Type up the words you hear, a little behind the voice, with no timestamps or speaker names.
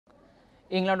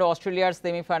England ও অস্ট্রেলিয়ার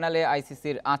সেমিফাইনালে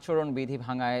আইসিসির আচরণবিধি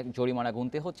ভাঙায় জরিমানা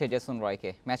গুনতে হচ্ছে জেসন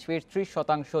রয়কে। ম্যাচ ফির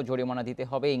 30% জরিমানা দিতে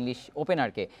হবে ইংলিশ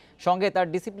ওপেনারকে। সঙ্গে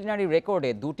তার ডিসিপ্লিনারি রেকর্ডে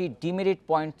 2টি ডিমেরিট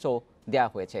পয়েন্টসও দেওয়া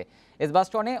হয়েছে।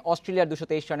 এজবাস্টনে অস্ট্রেলিয়ার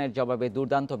 223 রানের জবাবে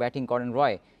দুর্দান্ত ব্যাটিং করেন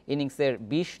রয়। ইনিংসের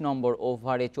 20 নম্বর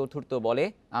ওভারে চতুর্থ বলে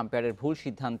আম্পায়ারের ভুল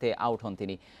সিদ্ধান্তে আউট হন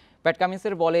তিনি। প্যাট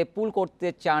কামিন্সের বলে পুল করতে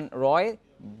চান রয়,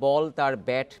 বল তার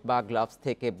ব্যাট বা গ্লাভস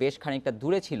থেকে বেশ খানিকটা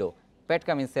দূরে ছিল। প্যাট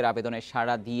কামিন্সের আবেদনে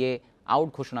সাড়া দিয়ে আউট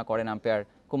ঘোষণা করেন আম্পায়ার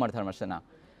কুমার ধর্মসেনা।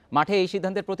 মাঠে এই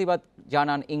সিদ্ধান্তের প্রতিবাদ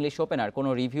জানান ইংলিশ ওপেনার। কোনো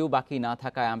রিভিউ বাকি না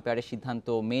থাকায় আম্পায়ারের সিদ্ধান্ত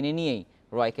মেনে নিয়েই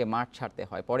রয়কে মাঠ ছাড়তে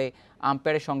হয়। পরে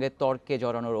আম্পায়ারের সঙ্গে তর্কে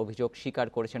জড়ানোর অভিযোগ স্বীকার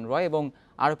করেছেন রয় এবং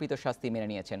আরোপিত শাস্তি মেনে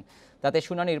নিয়েছেন। তাতে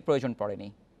শুনানির প্রয়োজন পড়েনি।